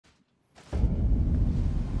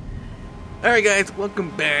Alright guys, welcome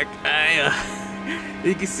back.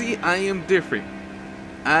 You can see I am different.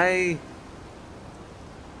 I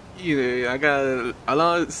got a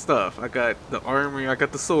lot of stuff. I got the armor, I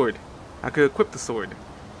got the sword. I could equip the sword.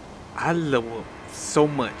 I level up so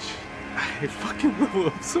much. I fucking level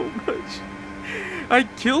up so much. I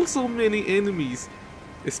kill so many enemies.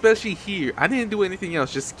 Especially here. I didn't do anything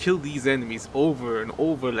else, just kill these enemies over and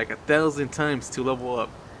over like 1,000 times to level up.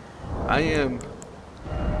 I am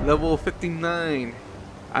level 59.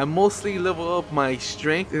 I mostly level up my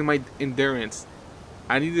strength and my endurance.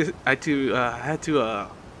 I had to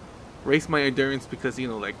raise my endurance because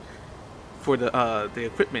like for the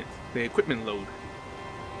equipment load,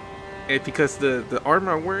 and because the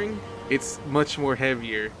armor I'm wearing, it's much more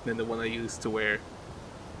heavier than the one I used to wear,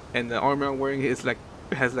 and the armor I'm wearing is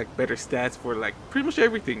has better stats for pretty much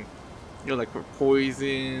everything, like for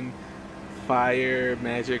poison, fire,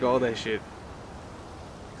 magic, all that shit.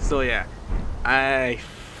 So yeah, I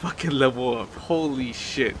fucking level up. Holy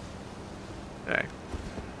shit. Alright.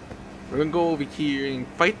 We're gonna go over here and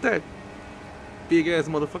fight that big ass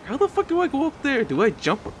motherfucker. How the fuck do I go up there? Do I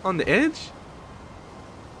jump on the edge?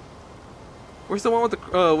 Where's the one with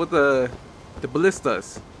the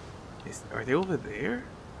ballistas? Are they over there?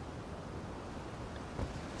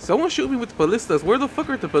 Someone shoot me with the ballistas. Where the fuck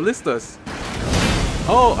are the ballistas?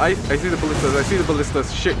 Oh, I see the ballistas. I see the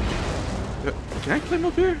ballistas. Shit. Can I climb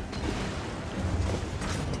up here?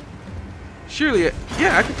 Surely,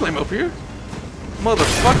 yeah, I can climb up here.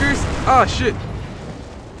 Motherfuckers! Ah, shit.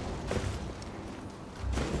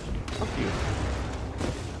 Fuck you.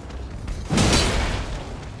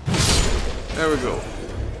 There we go.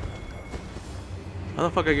 How the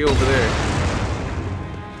fuck I get over there?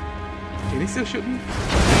 Can they still shoot me?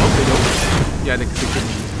 Oh, they don't. Yeah, they can still shoot me.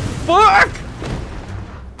 Fuck!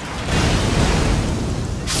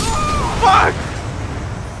 Fuck!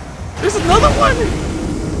 There's another one!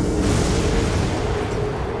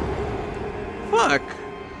 Fuck!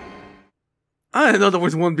 I didn't know there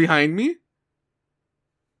was one behind me.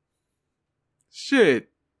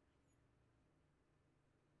 Shit.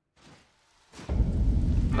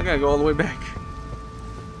 I gotta go all the way back.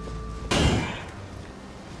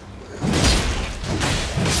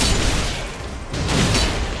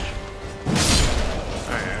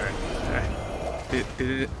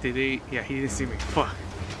 Did they? Yeah, he didn't see me. Fuck.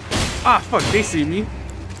 Ah, fuck, they see me.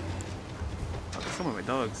 Oh, some of my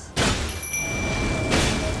dogs.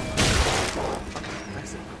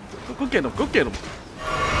 Go get him, go get him.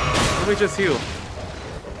 Let me just heal.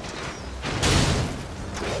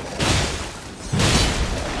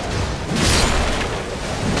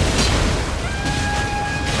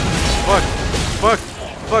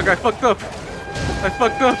 Fuck, I fucked up. I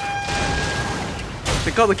fucked up.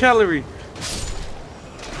 They call the cavalry.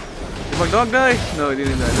 Did my dog die? No, it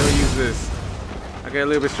didn't die. Let me use this. I got a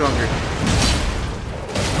little bit stronger.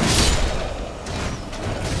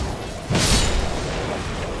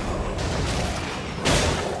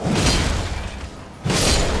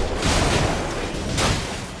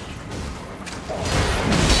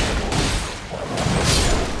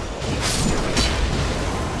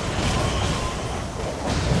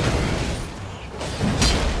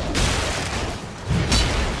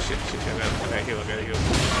 I gotta heal.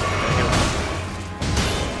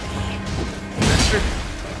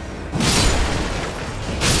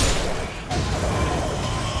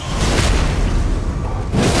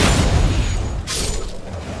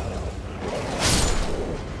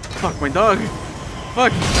 Fuck, my dog.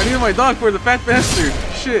 Fuck, I needed my dog for the fat bastard.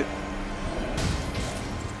 Shit.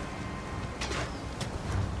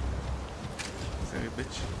 Sorry,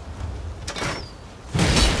 bitch.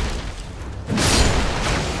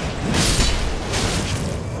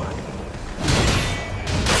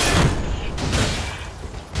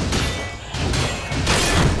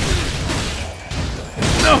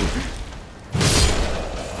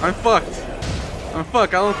 I'm fucked. I'm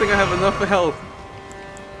fucked. I don't think I have enough health.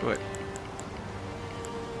 What?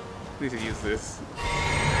 I need to use this.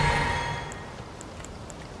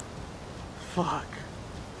 Fuck.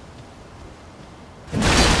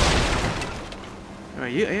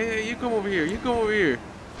 Alright, you come over here. You come over here.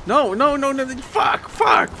 No.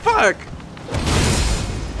 Fuck.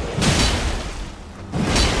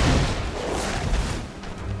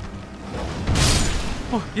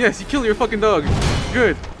 Oh, yes, you kill your fucking dog.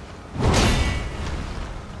 Good.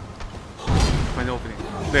 Find the opening.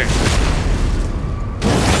 There.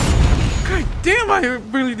 God damn, I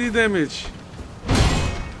really did damage.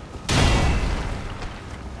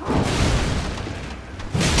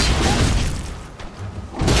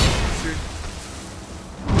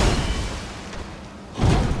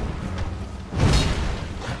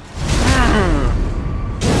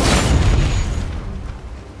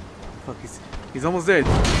 He's almost dead.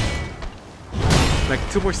 Like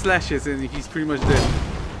 2 more slashes and he's pretty much dead.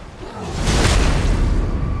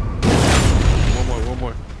 One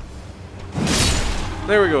more.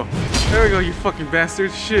 There we go. There we go, you fucking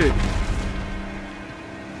bastard. Shit.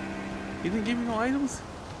 You didn't give me no items?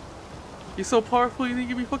 You're so powerful, you didn't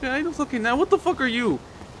give me fucking items? Okay, now what the fuck are you?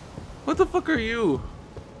 What the fuck are you?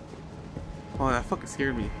 Oh, that fucking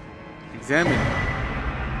scared me. Examine.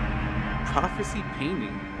 Prophecy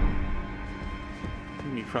painting.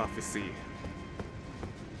 Give me prophecy.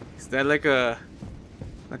 Is that like a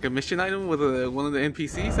mission item with one of the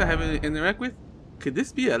NPCs I haven't interact with? Could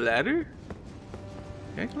this be a ladder?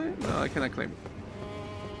 Can I claim it? No, I cannot claim it.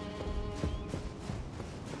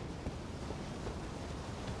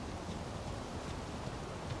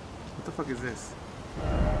 What the fuck is this?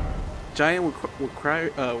 Giant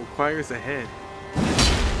requires a head.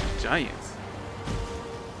 Giant.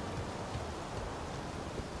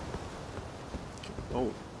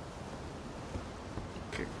 Oh.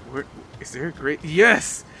 Okay, where is there a great?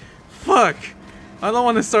 Yes! Fuck! I don't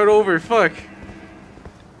want to start over, fuck!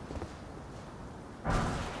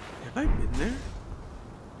 Have I been there?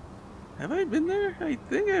 Have I been there? I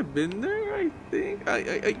think I've been there, I think.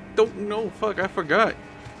 I don't know, fuck, I forgot.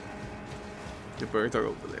 The birds are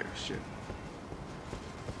over there, shit.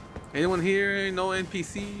 Anyone here? No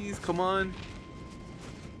NPCs? Come on.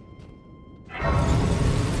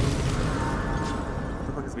 What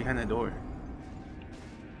the fuck is behind that door?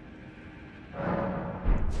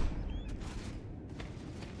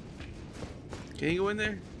 Can you go in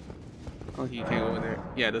there? Oh, you can't go in there.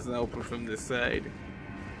 Yeah, it doesn't open from this side.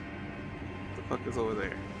 What the fuck is over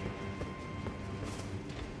there?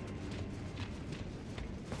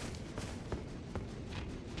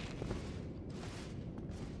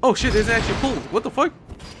 Oh shit, there's actually a pool. What the fuck?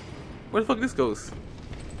 Where the fuck this goes?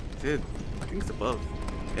 Dude, I think it's above.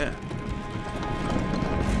 Yeah.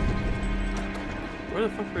 Where the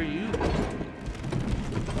fuck are you?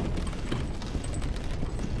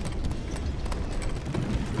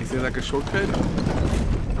 Is there like a shortcut?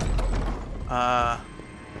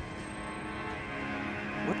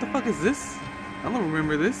 What the fuck is this? I don't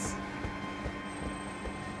remember this.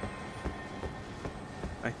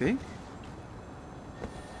 I think.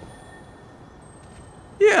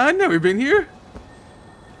 Yeah, I've never been here.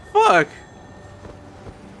 Fuck.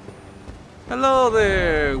 Hello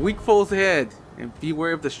there. Weak foes ahead. And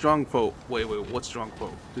beware of the strong foe. Wait, what strong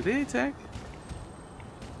foe? Do they attack?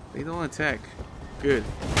 They don't attack. Good.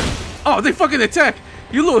 Oh, they fucking attack!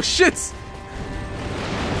 You little shits!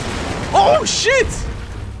 Oh, shit!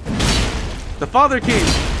 The father came.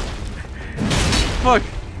 Fuck.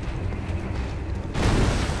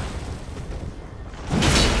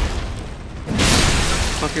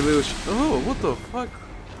 Fucking little shit. Oh, what the fuck?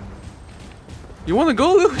 You wanna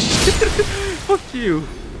go, little shit? Fuck you.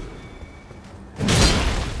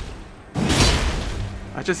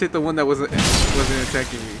 I just hit the one that wasn't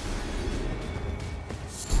attacking me.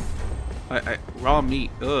 Raw meat.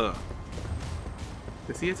 Ugh.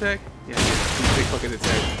 Does he attack? Yeah, he big fucking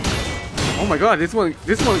attack. Oh my god, this one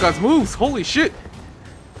got moves. Holy shit.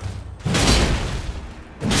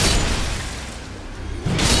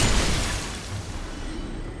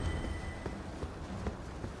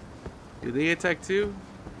 Do they attack too?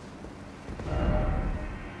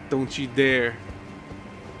 Don't you dare.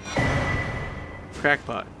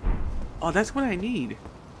 Crackpot. Oh, that's what I need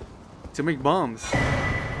to make bombs.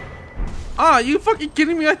 Ah, you fucking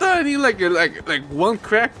kidding me? I thought I need like one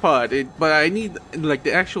crackpot, but I need like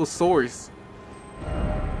the actual source.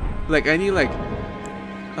 Like I need like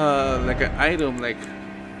an item like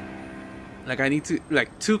I need to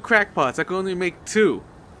like 2 crackpots. I can only make 2.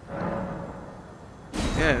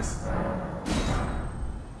 Yes.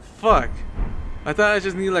 Fuck. I thought I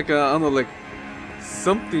just need like I don't know, like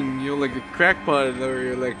something, you know, like a crackpot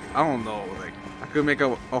or like I don't know, like I could make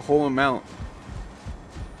a whole amount.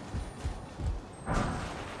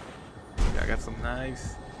 Yeah, I got some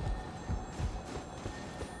knives.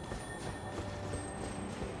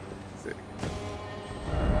 Sick.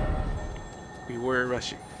 We were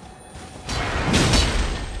rushing.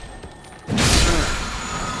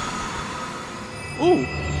 Ooh,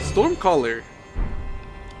 Stormcaller.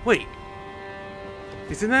 Wait,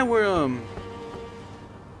 isn't that where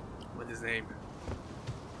what is his name?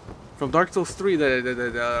 From Dark Souls 3,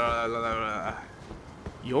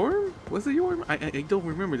 Yorm? Was it Yorm? I don't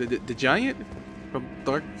remember. The giant from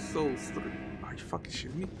Dark Souls 3. Are you fucking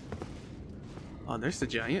shitting me? Oh, there's the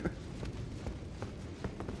giant.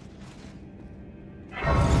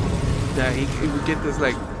 That he would get this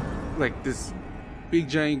like this big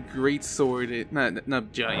giant great sword.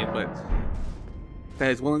 Not giant, but that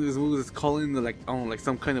is one of his moves is calling the like like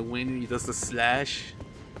some kind of wind and he does the slash.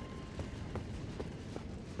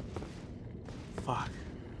 Fuck.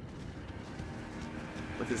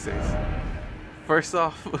 What this is? First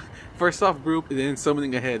off group and then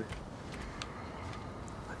summoning ahead.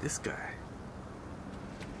 But this guy.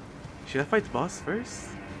 Should I fight the boss first?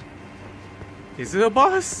 Is it a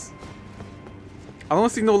boss? I don't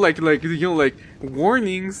see no like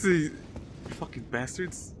warnings. You fucking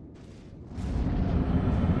bastards.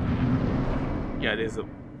 Yeah, it is a.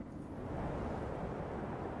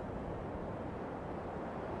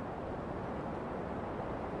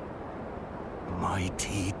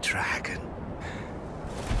 Mighty dragon,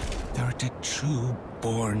 thou'rt a true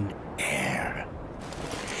born heir.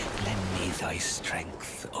 Lend me thy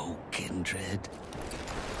strength, O kindred.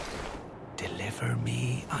 Deliver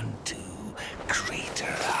me unto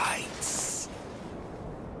greater heights.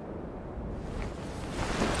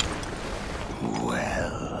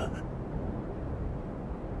 Well.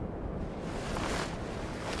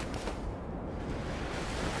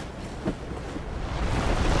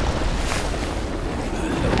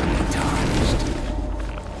 Alone tarnished.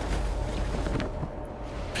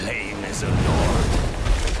 Plain as a lord.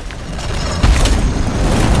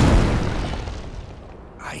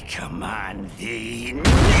 I command thee, kneel!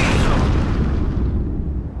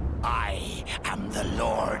 I am the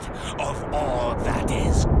lord of all that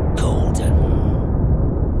is golden.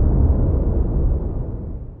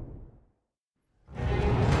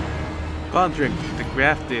 Gondrick, the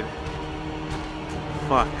grafted.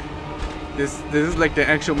 Fuck. This is like the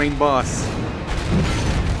actual main boss.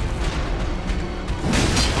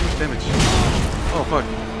 Damage. Oh fuck.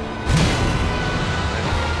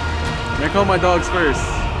 I call my dogs first.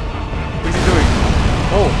 What's he doing?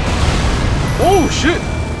 Oh. Oh shit!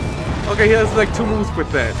 Okay, he has like 2 moves with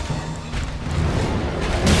that.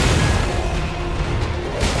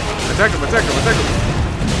 Attack him, attack him, attack him.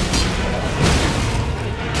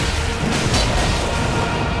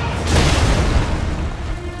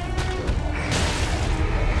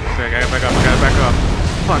 Okay, I gotta back off, I gotta back off.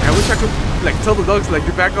 Fuck, I wish I could like tell the dogs like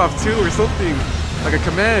to back off too or something. Like a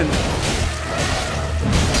command.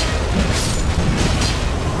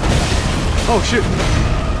 Oh shit!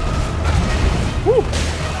 Woo!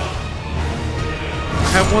 I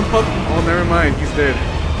have 1 pup. Oh, never mind. He's dead.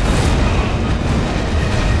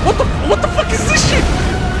 What the fuck is this shit?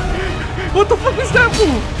 What the fuck is that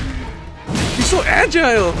move? He's so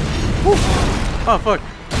agile. Woo. Oh fuck.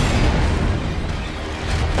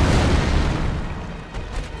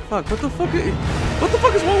 Fuck. What the fuck? What the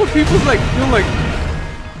fuck is wrong with people's like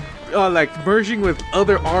like merging with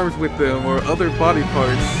other arms with them or other body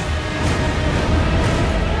parts?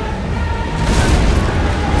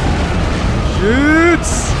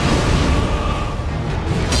 Shoots!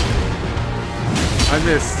 I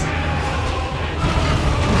missed.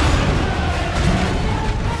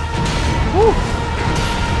 Woo!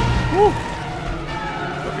 Woo!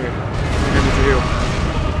 Okay, I need to heal.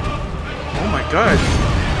 Oh my god!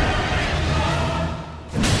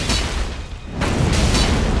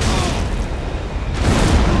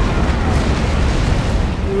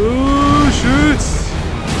 Ooh, shoots!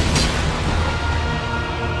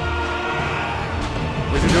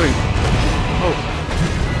 What's he doing? Oh.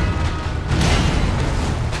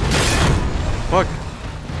 Fuck.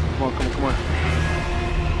 Come on, come on, come on.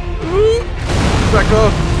 Ooh. Back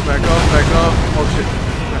off. Back off, back off. Oh shit.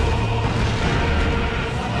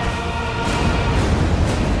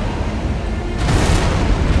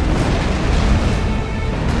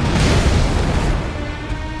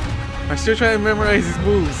 I'm still trying to memorize his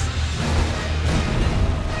moves.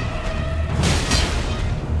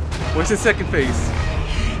 Where's his second phase?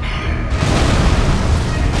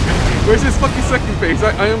 Where's his fucking second phase?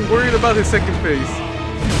 I am worried about his second phase.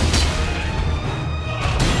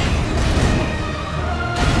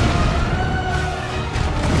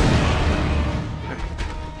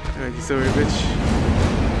 Alright, you silly bitch.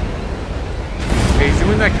 Hey, he's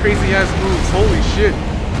doing that crazy ass moves. Holy shit.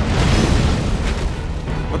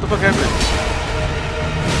 What the fuck happened?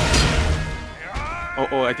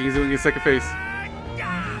 Oh, I think he's doing his second phase.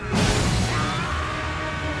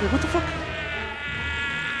 Wait, what the fuck?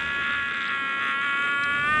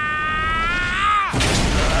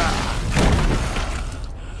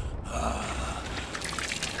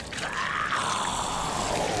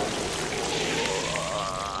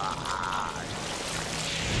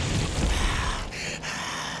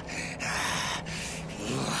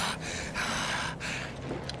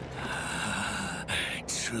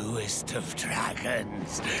 Truest of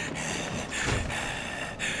dragons,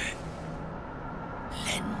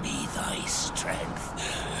 lend me thy strength.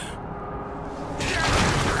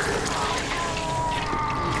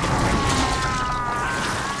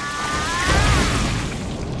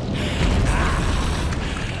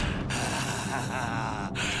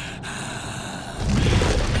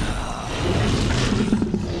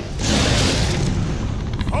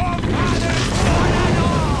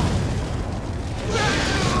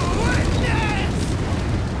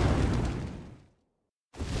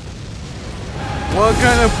 What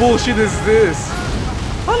kind of bullshit is this?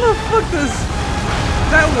 How the fuck does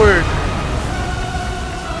that work?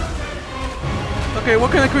 Okay,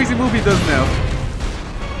 what kind of crazy movie does now?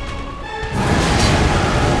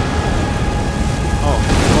 Oh,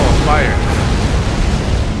 fire.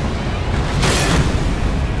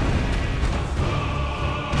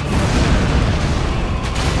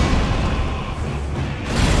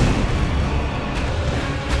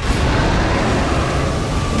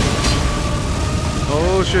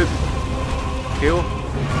 Oh shit. Heal.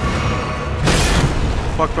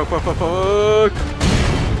 Fuck.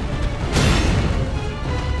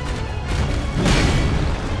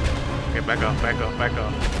 Okay, back off.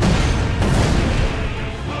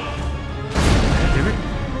 Damn it.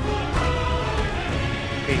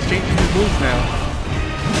 Okay, he's changing his moves now.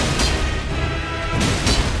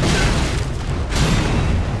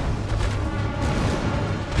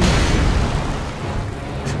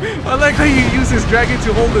 I like how you use his dragon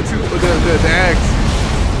to hold the axe.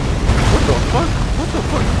 What the fuck?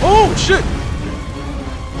 Oh shit!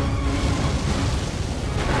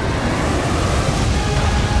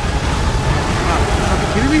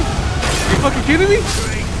 You fucking kidding me?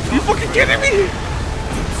 You fucking kidding me?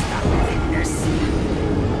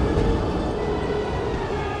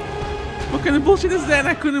 What kind of bullshit is that?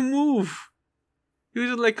 I couldn't move. He was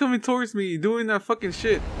just like coming towards me, doing that fucking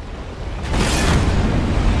shit.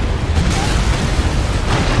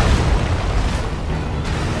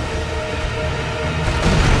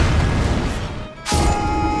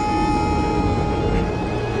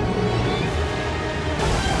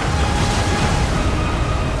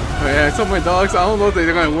 Oh yeah, I saw my dogs. I don't know if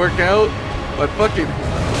they're gonna work out, but fuck it.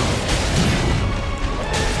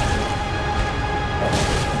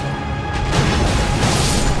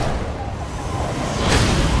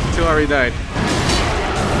 Two already died.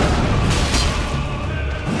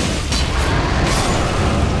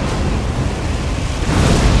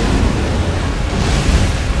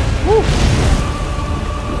 Woo!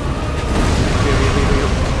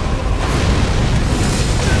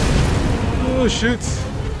 Oh shit!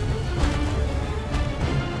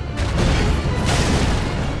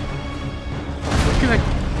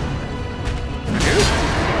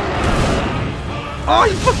 Oh,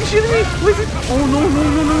 you fucking shitting me? What is it? Oh no,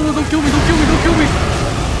 don't kill me.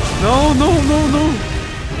 No.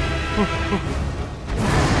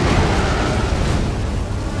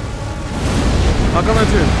 I'll come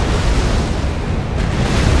into him.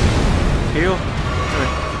 Heal.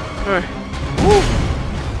 Alright. Woo!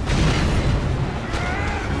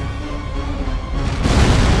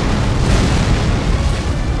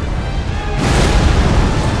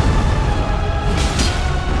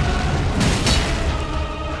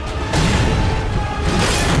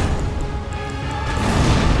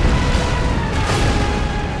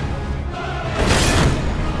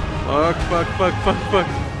 Fuck.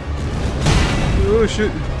 Oh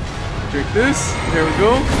shit. Drink this. There we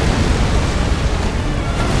go.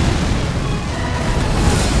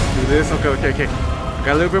 Do this. Okay.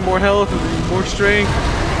 Got a little bit more health, more strength.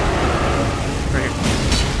 Right here.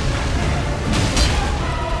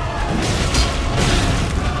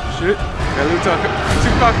 Shit. Got a little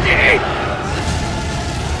too cocky.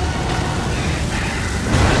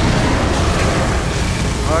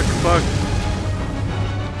 Fuck.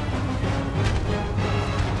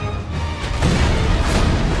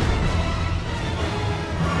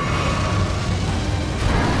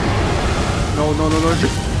 No,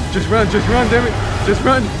 just run, damn it, just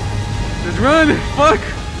run, fuck!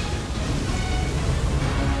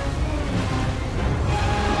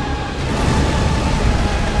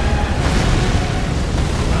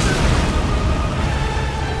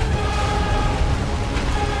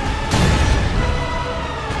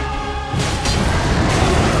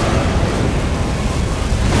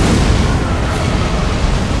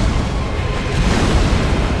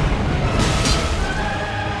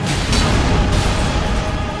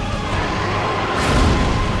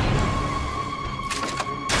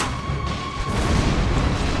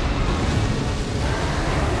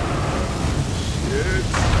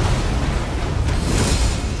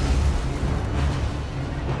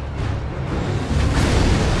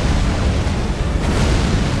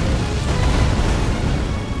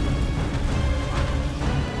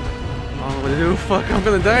 Fuck, I'm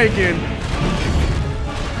gonna die again.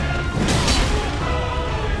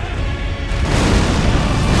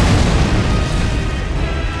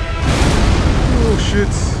 Oh shit.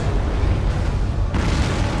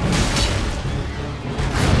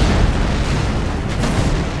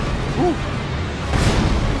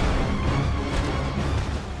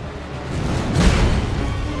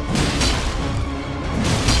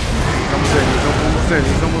 there.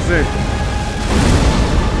 He's almost there.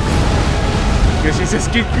 Yes, yes,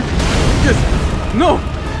 keep. Yes. No.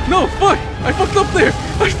 No, fuck. I fucked up there.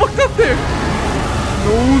 I fucked up there.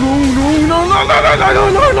 No, no, no, no, no, no, no, no,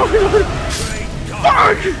 no, no, no, no.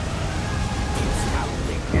 Fuck.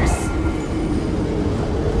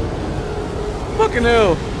 Fucking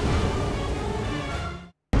hell.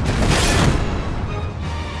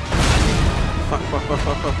 Fuck, fuck, fuck,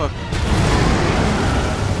 fuck, fuck, fuck.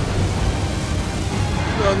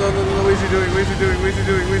 No, no, no, no, what is he doing? What is he doing? What is he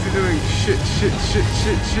doing? What is he doing? Shit, shit, shit,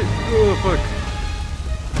 shit, shit. Oh, fuck.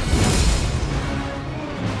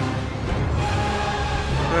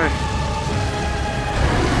 Alright.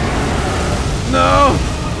 No!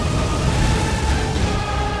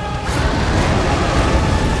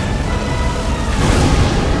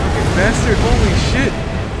 Fucking bastard, holy shit.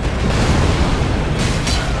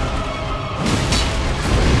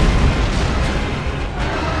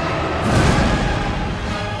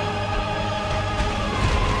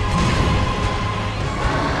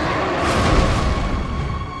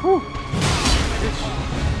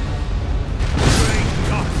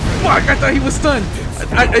 Fuck, I thought he was stunned.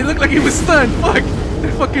 I looked like he was stunned. Fuck.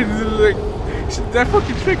 That fucking, like, that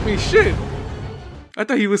fucking tricked me. Shit. I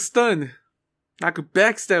thought he was stunned. I could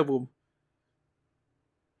backstab him.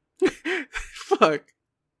 Fuck.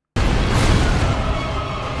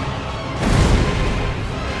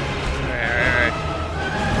 Alright.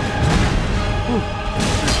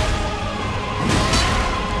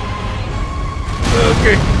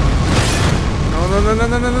 Okay. No, no, no, no,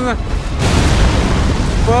 no, no, no, no.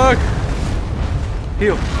 Fuck!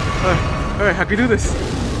 Heal. Alright, I can do this.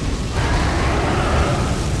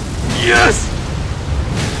 Yes!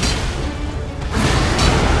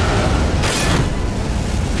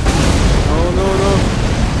 Oh no,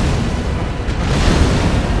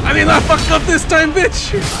 no. I did not fuck up this time,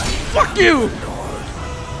 bitch! Fuck you!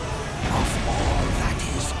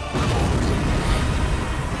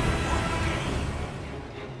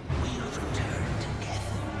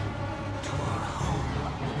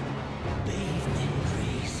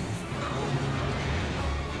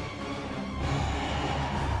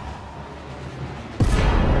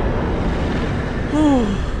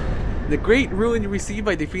 The great ruin received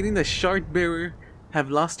by defeating the Shard Bearer have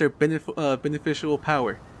lost their beneficial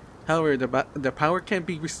power. However, the power can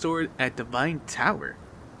be restored at Divine Tower.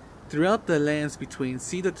 Throughout the lands between,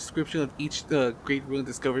 see the description of each great ruin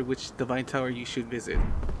to discover which Divine Tower you should visit.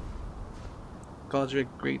 Godric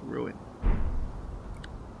Great Ruin.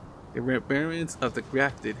 The Rebellions of the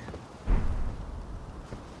Grafted.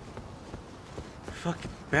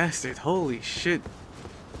 Fucking bastard, holy shit.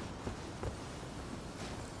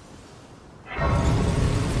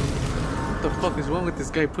 What the fuck is wrong with this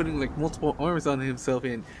guy putting like multiple arms on himself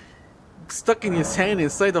and stucking his hand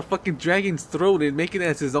inside the fucking dragon's throat and making it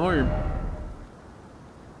as his arm?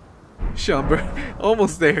 Shit, bro.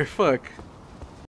 Almost there, fuck.